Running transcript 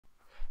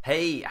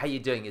Hey, how you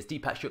doing? It's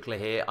Deepak Shukla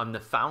here. I'm the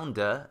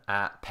founder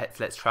at Pets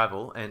Let's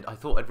Travel, and I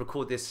thought I'd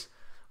record this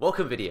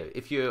welcome video.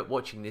 If you're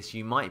watching this,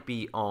 you might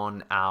be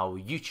on our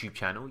YouTube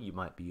channel, you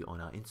might be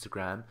on our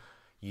Instagram,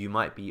 you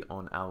might be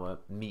on our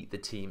Meet the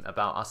Team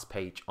About Us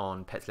page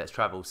on Pets Let's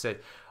Travel. So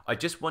I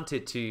just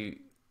wanted to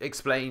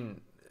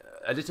explain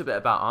a little bit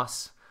about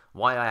us,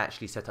 why I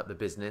actually set up the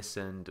business,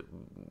 and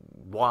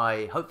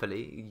why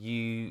hopefully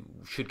you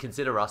should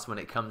consider us when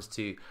it comes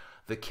to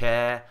the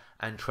care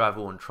and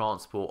travel and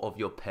transport of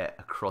your pet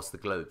across the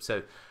globe.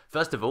 So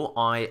first of all,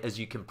 as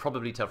you can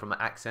probably tell from my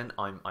accent,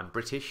 I'm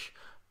British,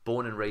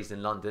 born and raised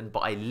in London, but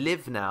I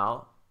live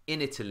now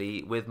in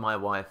Italy with my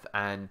wife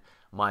and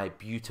my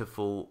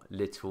beautiful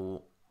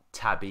little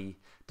tabby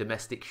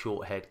domestic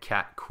short-haired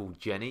cat called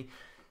Jenny.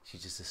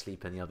 She's just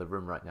asleep in the other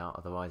room right now,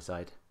 otherwise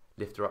I'd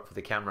lift her up for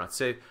the camera.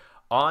 So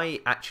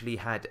I actually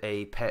had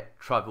a pet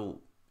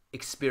travel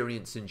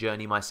experience and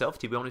journey myself,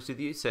 to be honest with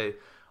you. So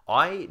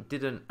I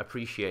didn't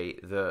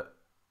appreciate that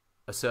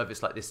a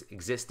service like this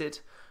existed.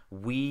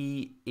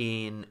 We,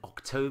 in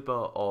October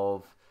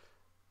of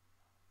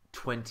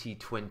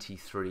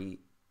 2023,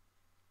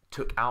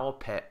 took our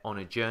pet on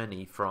a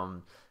journey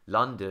from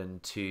London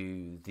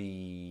to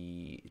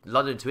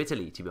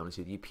Italy, to be honest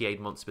with you,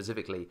 Piedmont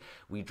specifically.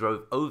 We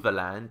drove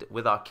overland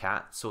with our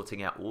cat,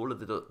 sorting out all of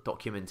the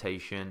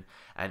documentation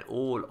and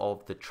all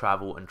of the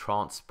travel and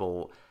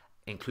transport,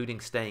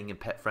 including staying in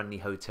pet-friendly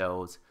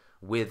hotels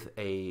with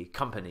a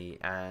company,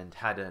 and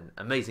had an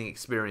amazing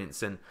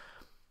experience. And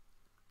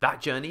that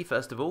journey,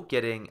 first of all,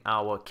 getting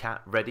our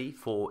cat ready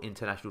for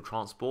international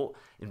transport,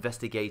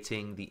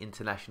 investigating the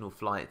international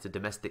flights, the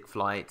domestic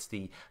flights,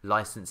 the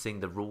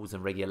licensing, the rules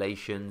and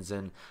regulations,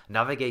 and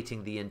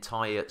navigating the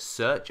entire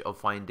search of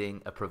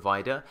finding a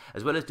provider,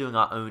 as well as doing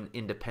our own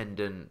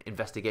independent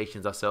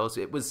investigations ourselves.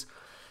 It was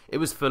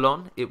full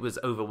on, it was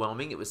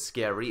overwhelming, it was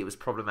scary, it was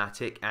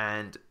problematic,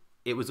 and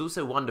it was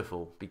also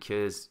wonderful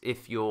because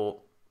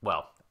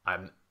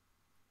I'm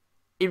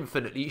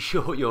infinitely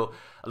sure you're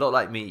a lot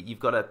like me. You've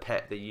got a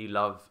pet that you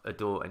love,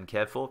 adore, and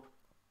care for.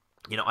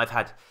 You know, I've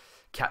had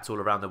cats all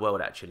around the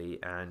world actually,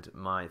 and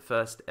my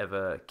first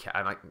ever cat,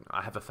 and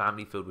I have a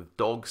family filled with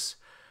dogs.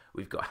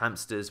 We've got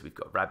hamsters, we've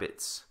got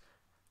rabbits,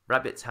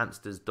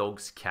 hamsters,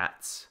 dogs,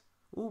 cats.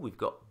 Oh, we've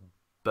got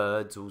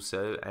birds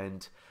also.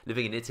 And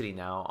living in Italy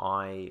now,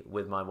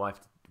 with my wife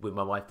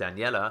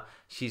Daniela,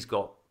 she's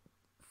got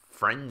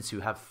friends who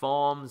have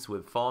farms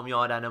with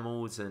farmyard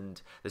animals,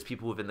 and there's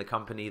people within the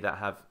company that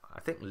have, I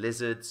think,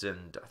 lizards,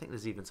 and I think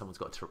there's even someone's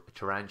got a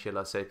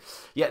tarantula. So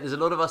yeah, there's a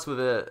lot of us with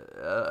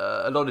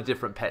a lot of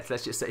different pets,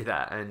 let's just say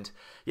that. And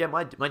yeah,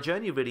 my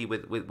journey really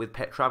with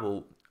pet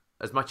travel,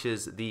 as much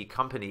as the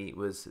company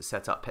was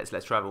set up, Pets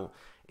Let's Travel,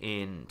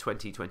 in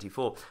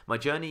 2024, my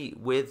journey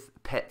with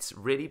pets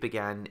really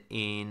began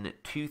in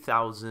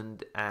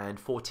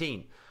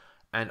 2014.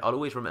 And I'll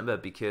always remember,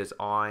 because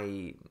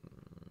I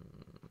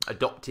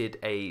adopted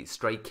a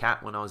stray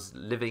cat when I was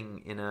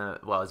living I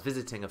was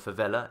visiting a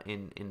favela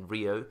in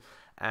Rio,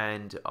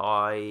 and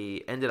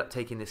I ended up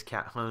taking this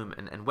cat home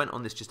and went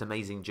on this just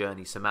amazing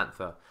journey,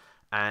 Samantha,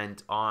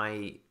 and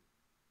I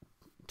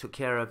took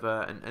care of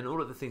her and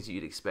all of the things that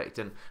you'd expect.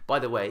 And by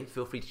the way,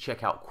 feel free to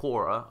check out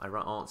Quora. I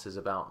write answers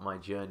about my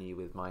journey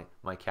with my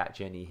cat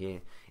Jenny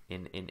here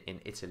in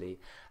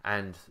Italy,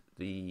 and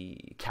the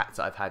cats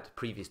that I've had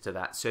previous to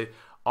that. So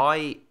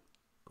I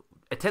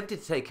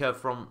attempted to take her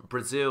from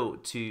Brazil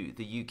to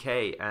the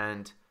UK,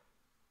 and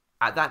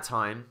at that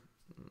time,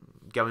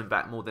 going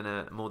back more than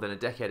a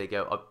decade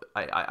ago,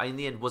 I in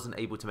the end wasn't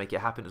able to make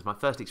it happen. It was my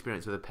first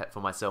experience with a pet for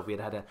myself. We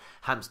had a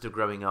hamster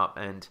growing up,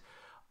 and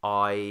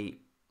it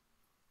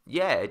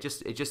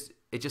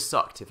just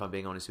sucked, if I'm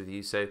being honest with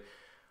you. So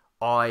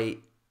I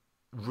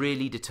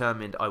really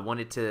determined I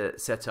wanted to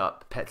set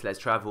up Pets Let's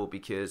Travel,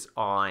 because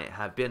I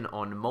have been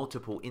on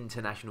multiple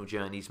international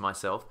journeys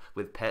myself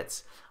with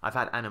pets. I've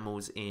had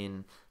animals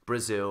in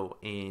Brazil,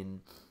 in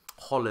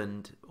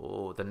Holland,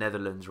 or the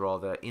Netherlands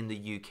rather, in the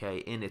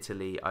UK, in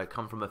Italy. I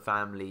come from a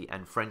family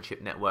and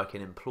friendship network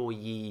and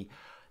employee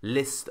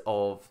list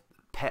of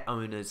pet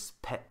owners,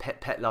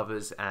 pet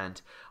lovers,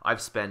 and I've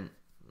spent,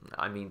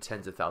 I mean,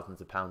 tens of thousands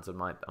of pounds on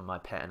my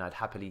pet, and I'd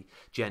happily,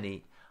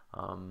 Jenny,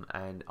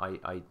 and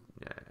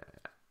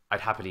I'd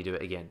happily do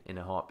it again in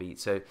a heartbeat.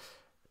 So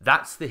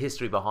that's the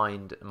history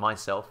behind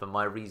myself and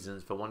my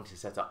reasons for wanting to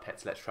set up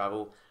Pets Let's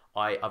Travel.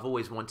 I've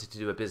always wanted to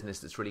do a business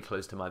that's really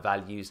close to my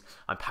values.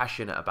 I'm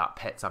passionate about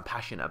pets. I'm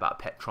passionate about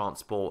pet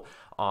transport.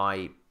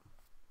 I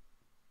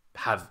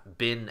have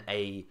been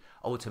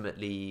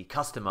ultimately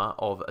customer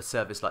of a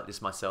service like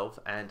this myself,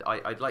 and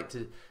I'd like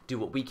to do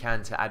what we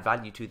can to add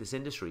value to this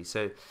industry.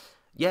 So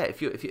yeah,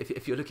 if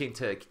you're looking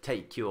to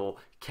take your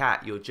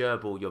cat, your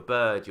gerbil, your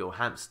bird, your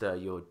hamster,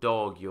 your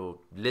dog, your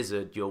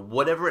lizard, your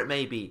whatever it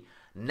may be,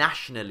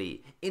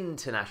 nationally,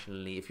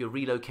 internationally, if you're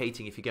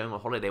relocating, if you're going on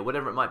holiday,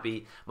 whatever it might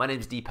be, my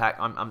name's Deepak.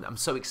 I'm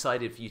so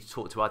excited for you to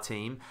talk to our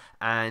team,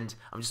 and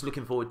I'm just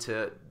looking forward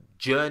to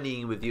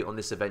journeying with you on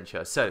this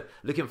adventure. So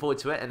looking forward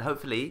to it, and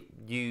hopefully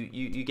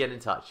you get in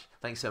touch.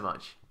 Thanks so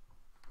much.